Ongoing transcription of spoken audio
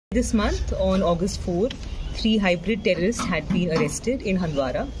This month, on August 4, 3 hybrid terrorists had been arrested in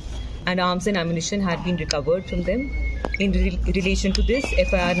Handwara and arms and ammunition had been recovered from them. In relation to this,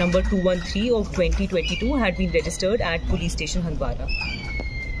 FIR number 213 of 2022 had been registered at Police Station Handwara.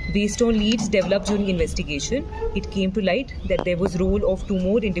 Based on leads developed during investigation, it came to light that there was role of 2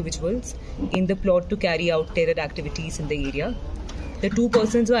 more individuals in the plot to carry out terror activities in the area. The 2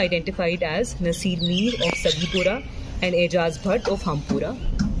 persons were identified as Nasir Mir of Sagipura and Ejaz Bhatt of Handwara.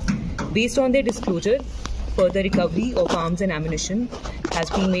 Based on their disclosure, further recovery of arms and ammunition has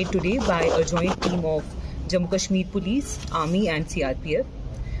been made today by a joint team of Jammu Kashmir Police, Army and CRPF.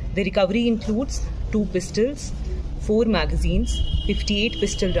 The recovery includes 2 pistols, 4 magazines, 58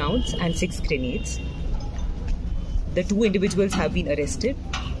 pistol rounds and 6 grenades. The 2 individuals have been arrested.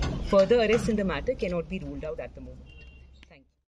 Further arrests in the matter cannot be ruled out at the moment.